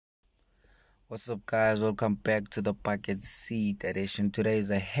What's up, guys? Welcome back to the bucket seat edition. Today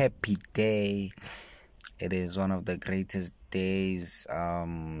is a happy day. It is one of the greatest days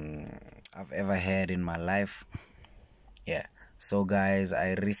I've ever had in my life. Yeah. So guys,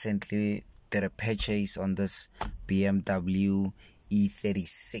 I recently did a purchase on this Bmw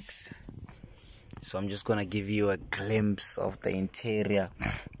E36. So I'm just gonna give you a glimpse of the interior.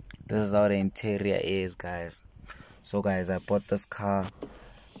 This is how the interior is, guys. So guys, I bought this car.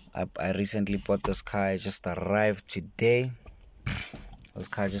 I recently bought this car. It just arrived today. This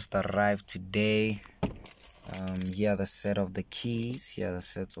car just arrived today. Here are the set of the keys. Here are the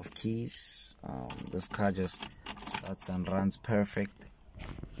sets of keys. This car just starts and runs perfect.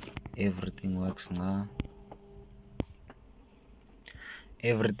 Everything works now.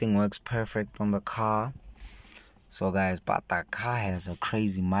 Everything works perfect on the car. So guys, but the car has a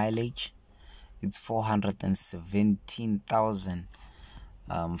crazy mileage. It's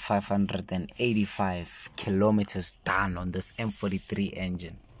 417,585 kilometers done on this M43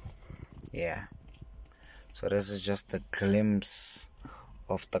 engine. Yeah. So this is just a glimpse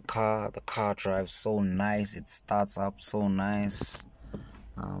of the car. The car drives so nice. It starts up so nice.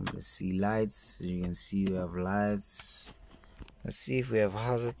 Let's see lights. As you can see, we have lights. Let's see if we have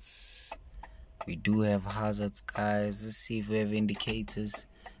hazards. We do have hazards, guys. Let's see if we have indicators.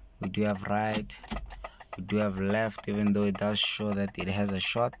 We do have right. We do have left, even though it does show that it has a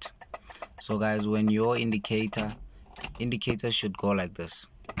short. So guys, when your indicator should go like this.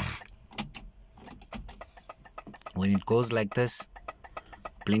 When it goes like this,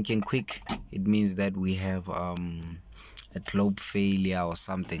 blinking quick, it means that we have a globe failure or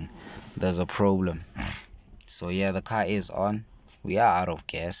something. There's a problem. So yeah, the car is on. We are out of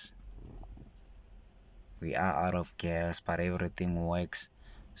gas. But everything works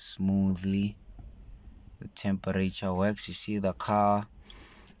smoothly. The temperature works. You see the car,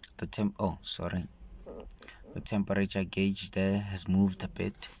 the temperature gauge there has moved a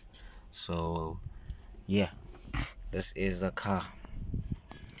bit. So yeah, this is the car.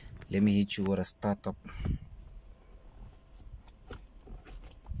 Let me hit you with a startup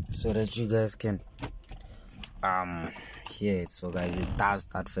so that you guys can hear it. So guys, it does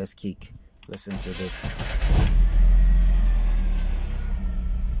that first kick. Listen to this.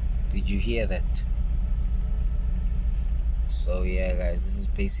 Did you hear that? So yeah guys, this is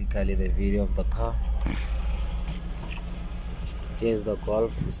basically the video of the car. Here's the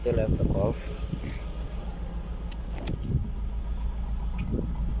Golf. We still have the Golf.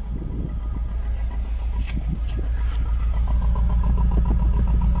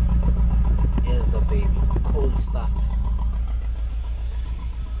 Here's the baby. Cold start.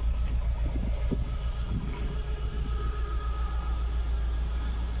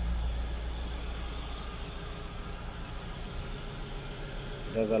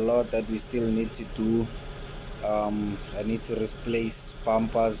 There's a lot that we still need to do. I need to replace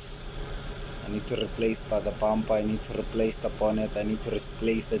bumpers. I need to replace the bumper. I need to replace the bonnet. I need to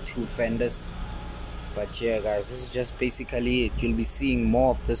replace the two fenders. But yeah guys, this is just basically it. You'll be seeing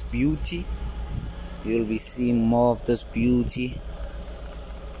more of this beauty. You'll be seeing more of this beauty.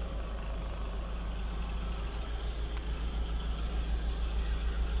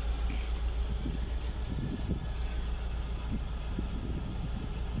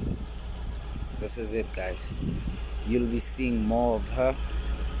 This is it, guys. You'll be seeing more of her.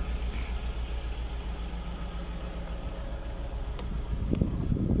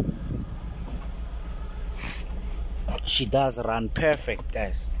 She does run perfect,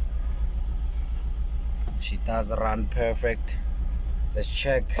 guys. She does run perfect. Let's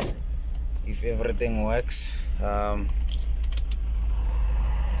check if everything works. Oh,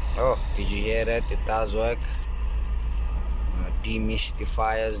 did you hear that? It does work.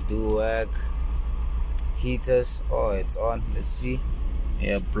 Demystifiers do work. Heaters, oh, it's on. Let's see.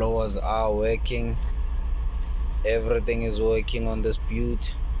 Yeah, blowers are working. Everything is working on this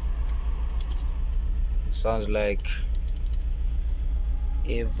butte. Sounds like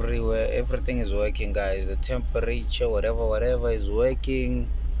everywhere everything is working, guys. The temperature, whatever is working.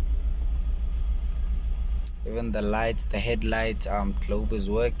 Even the lights, the headlight globe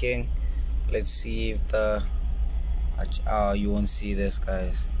is working. Let's see if the you won't see this,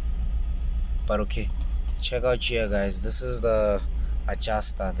 guys, but okay. Check out here, guys. This is the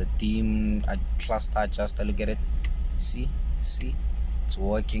adjuster, the dim cluster adjuster. Look at it. See, it's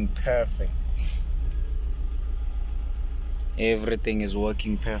working perfect. Everything is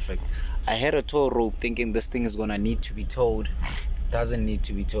working perfect. I had a tow rope thinking this thing is gonna need to be towed. Doesn't need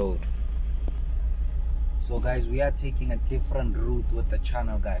to be towed. So guys, we are taking a different route with the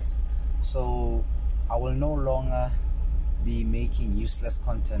channel, guys. So I will no longer be making useless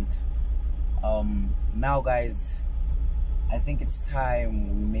content. Now guys, I think it's time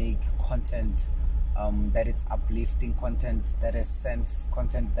we make content that is uplifting, content that is sense,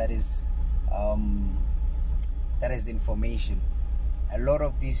 content that is information. A lot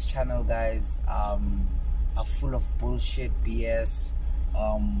of these channel guys are full of bullshit, BS.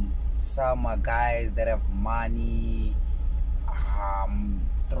 Some are guys that have money,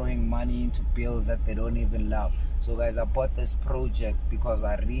 throwing money into bills that they don't even love. So guys, I bought this project because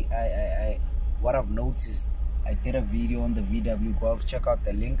what I've noticed, I did a video on the VW Golf. Check out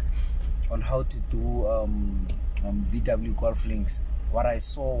the link on how to do VW Golf links. What I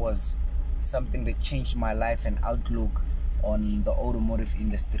saw was something that changed my life and outlook on the automotive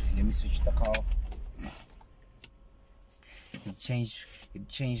industry. Let me switch the car off. It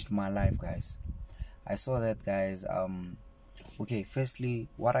changed my life, guys. I saw that, guys. Okay, firstly,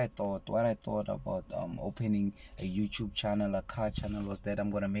 what I thought about opening a YouTube channel, a car channel, was that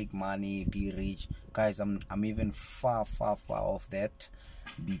I'm gonna make money, be rich. Guys, I'm even far off that,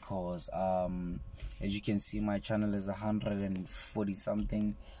 because as you can see, my channel is 140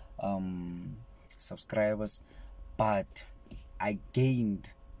 something subscribers, but I gained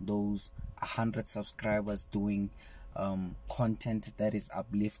those 100 subscribers doing content that is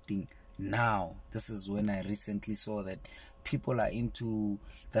uplifting. Now this is when I recently saw that people are into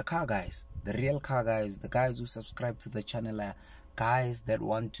the car guys, the real car guys. The guys who subscribe to the channel are guys that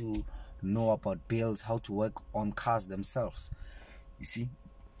want to know about builds, how to work on cars themselves. You see,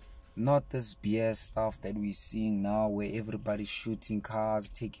 not this BS stuff that we're seeing now, where everybody's shooting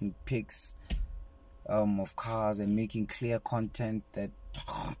cars, taking pics of cars and making clear content that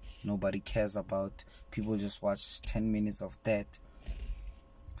nobody cares about. People just watch 10 minutes of that.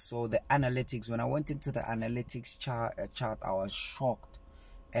 So the analytics, when I went into the analytics chart, I was shocked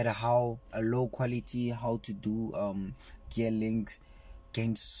at how a low quality, how to do gear links,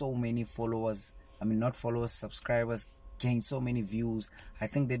 gained so many followers. I mean, not followers, subscribers, gained so many views. I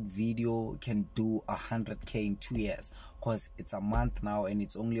think that video can do 100K in 2 years, because it's a month now and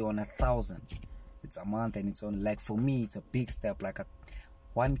it's only on 1,000. It's a month and it's on, like, for me it's a big step, like a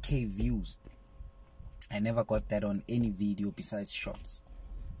 1K views. I never got that on any video besides shots,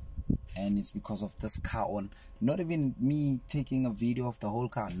 and it's because of this car. On not even me taking a video of the whole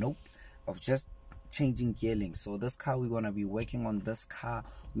car, nope, of just changing gear links. So this car, we're gonna be working on this car.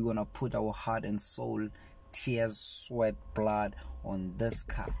 We're gonna put our heart and soul, tears, sweat, blood on this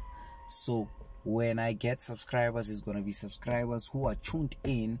car. So when I get subscribers, it's gonna be subscribers who are tuned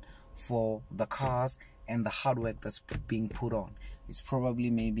in for the cars and the hard work that's being put on. It's probably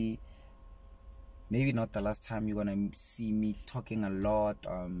maybe not the last time you're gonna see me talking a lot.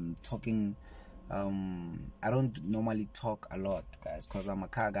 I don't normally talk a lot, guys, because I'm a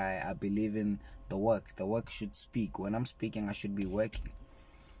car guy. I believe in the work. The work should speak. When I'm speaking, I should be working.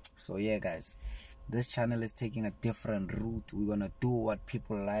 So yeah, guys, this channel is taking a different route. We're gonna do what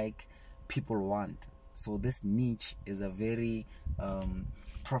people like, people want. So this niche is a very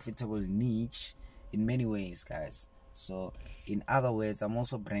profitable niche in many ways, guys. So in other words, I'm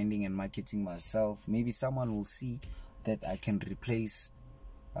also branding and marketing myself. Maybe someone will see that I can replace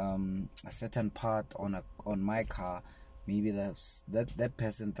a certain part on my car. Maybe that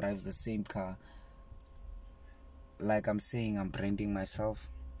person drives the same car. Like I'm saying, I'm branding myself.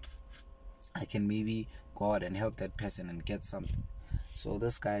 I can maybe go out and help that person and get something. So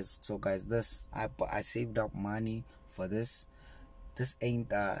guys, this I saved up money for this. This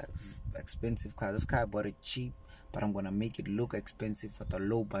ain't a expensive car. This car I bought it cheap, but I'm gonna make it look expensive for the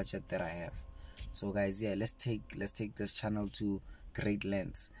low budget that I have. So guys, yeah, let's take this channel to great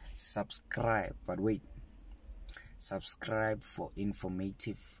lengths. Subscribe, but wait, subscribe for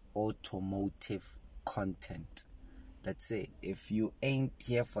informative automotive content. That's it. If you ain't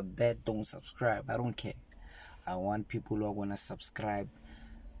here for that, don't subscribe. I don't care. I want people who are gonna subscribe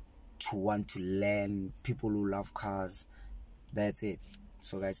to want to learn, people who love cars. That's it.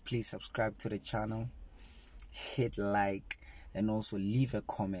 So guys, please subscribe to the channel, hit like, and also leave a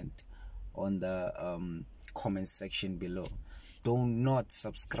comment on the comment section below. Do not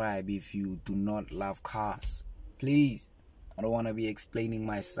subscribe if you do not love cars, please. I don't want to be explaining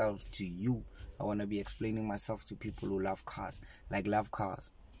myself to you. I want to be explaining myself to people who love cars, love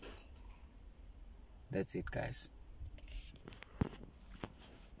cars. That's it, guys.